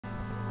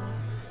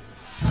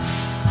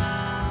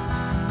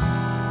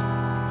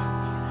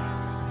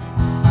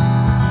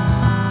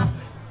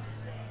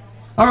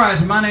All right,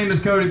 so my name is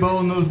Cody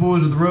Bolden. Those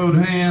boys are the Road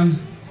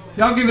Hands.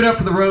 Y'all give it up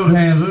for the Road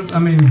Hands. I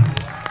mean,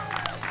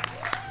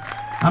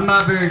 I'm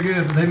not very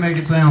good, but they make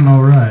it sound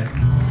all right.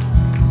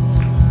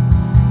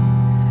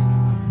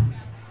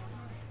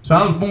 So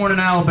I was born in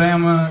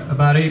Alabama,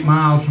 about 8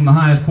 miles from the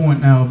highest point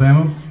in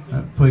Alabama,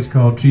 a place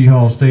called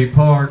Cheaha State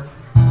Park.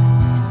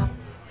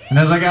 And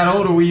as I got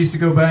older, we used to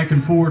go back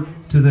and forth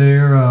to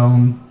there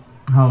on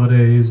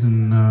holidays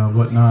and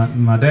whatnot.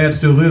 And my dad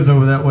still lives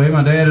over that way.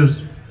 My dad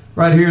is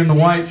right here in the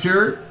white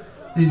shirt.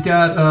 He's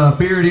got a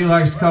beard, he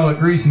likes to call it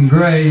grease and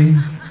gray.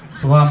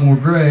 It's a lot more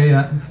gray,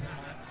 and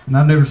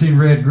I've never seen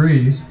red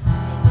grease.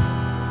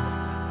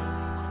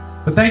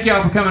 But thank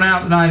y'all for coming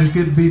out tonight. It's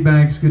good to be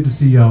back. It's good to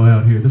see y'all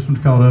out here. This one's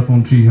called Up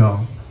on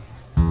Cheaha.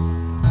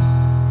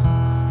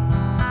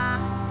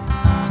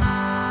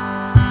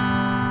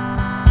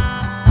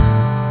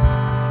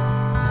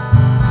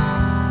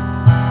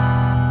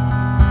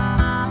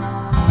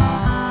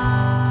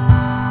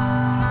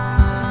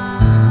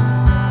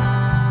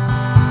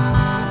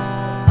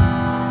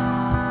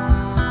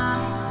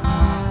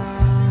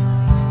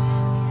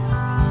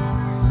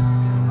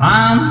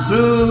 I'm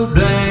so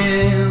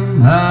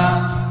damn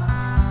high,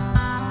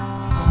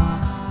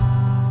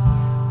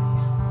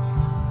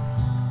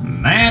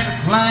 that the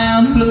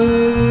clouds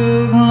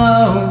look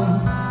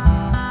low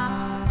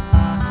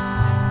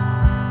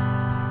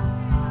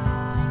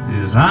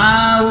as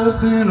I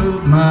open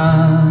up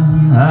my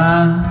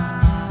eyes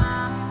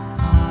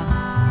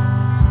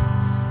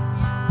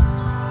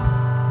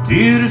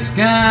to the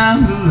sky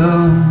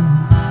below.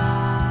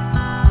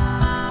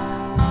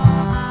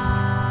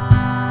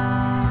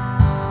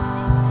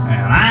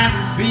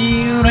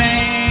 Feel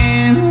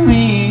that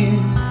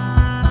wind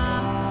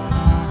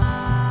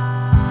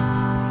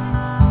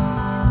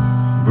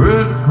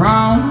brush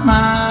across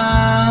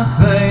my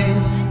face,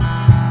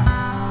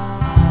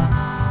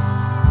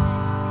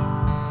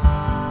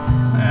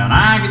 and I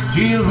get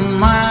chills on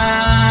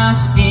my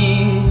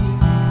skin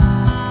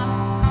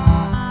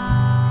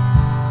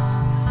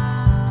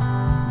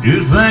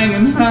just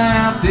thinking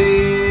about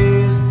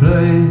this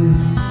place.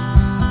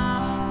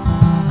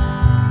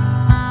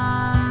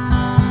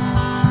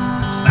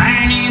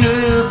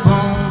 Up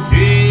on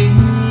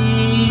Cheaha,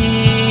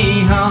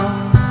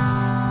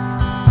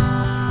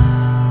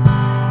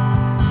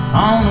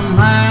 on the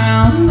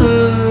mountain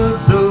look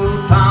so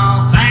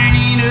tall,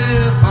 standing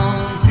up on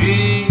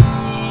Cheaha,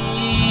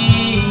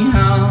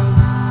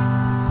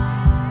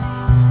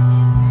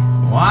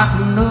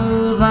 watching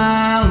those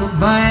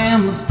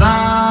Alabama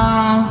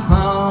stars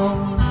fall.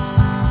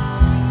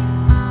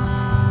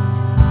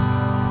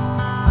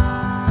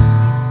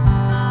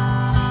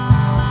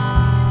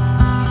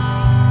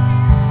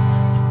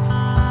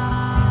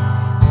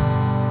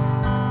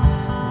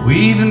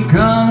 We've been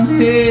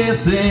coming here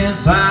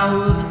since I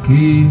was a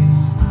kid.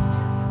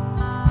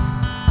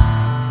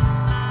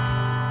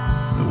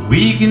 The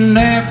weekend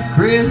after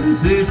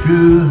Christmas, this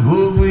was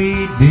what we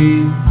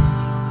did.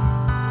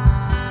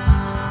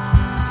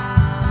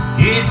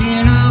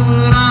 Catching up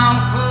with all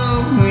the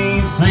folks we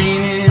ain't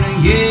seen in a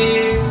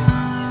year,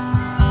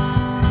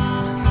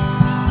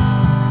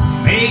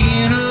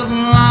 making up a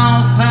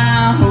lost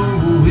time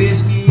over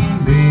whiskey and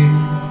beer.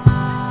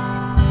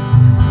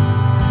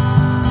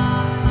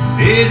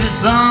 There's just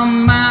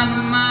something about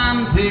the mind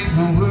that takes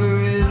my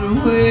worries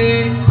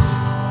away,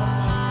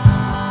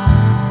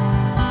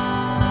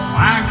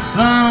 like the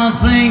sun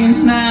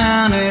singing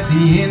down at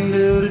the end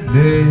of the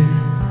day.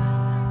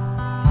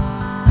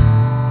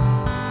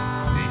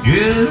 They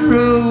just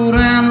roll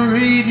down the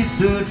ridge, it's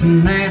such a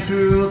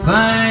natural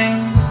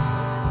thing.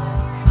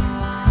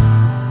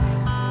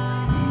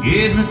 It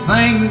gets me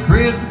thinking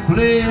crystal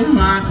clear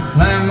like the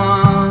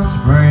Claremont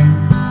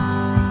Spring.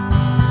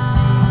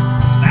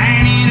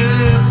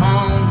 Up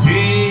on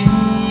Cheaha,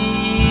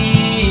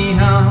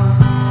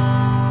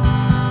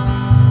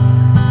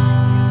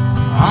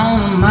 on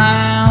the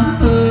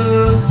mountain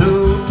look so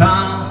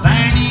tall,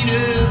 standing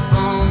up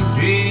on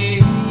Cheaha,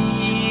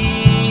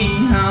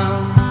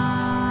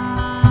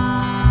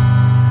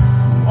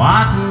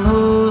 watching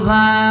those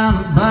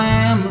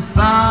Alabama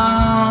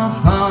stars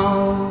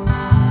fall.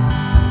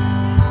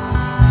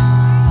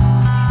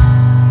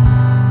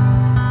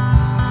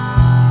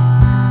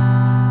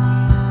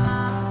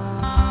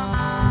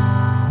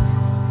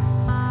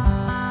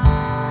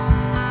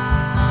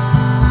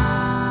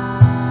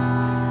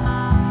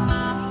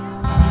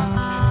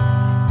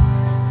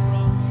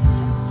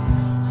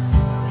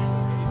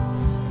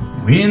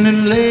 When it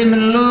lay me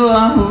low,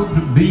 I hope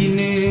to be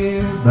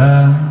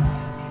nearby,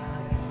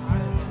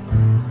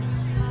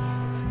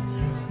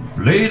 a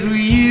place where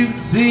you could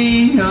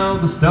see all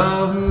the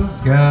stars in the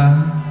sky,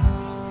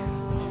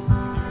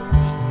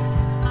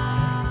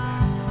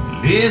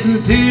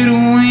 listen to the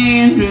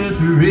wind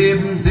just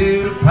ripping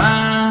through the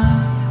pine,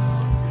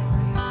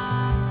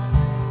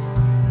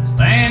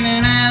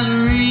 standing as a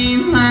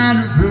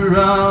reminder for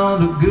all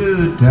the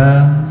good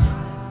times.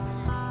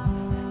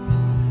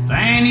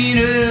 Standing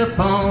up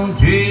on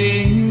Cheaha,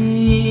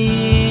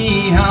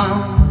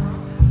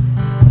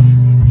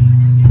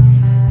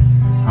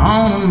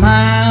 on a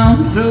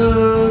mountain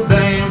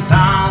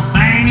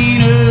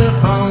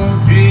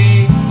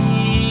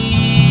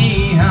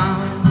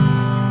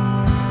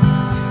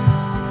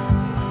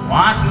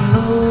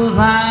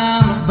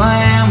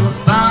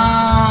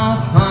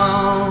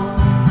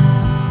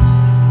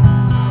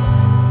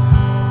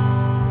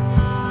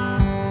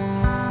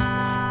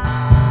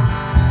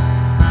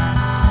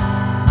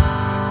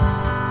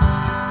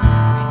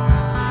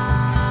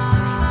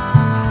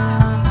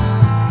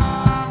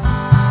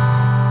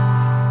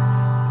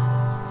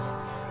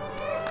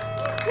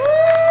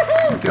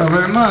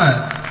very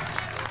much.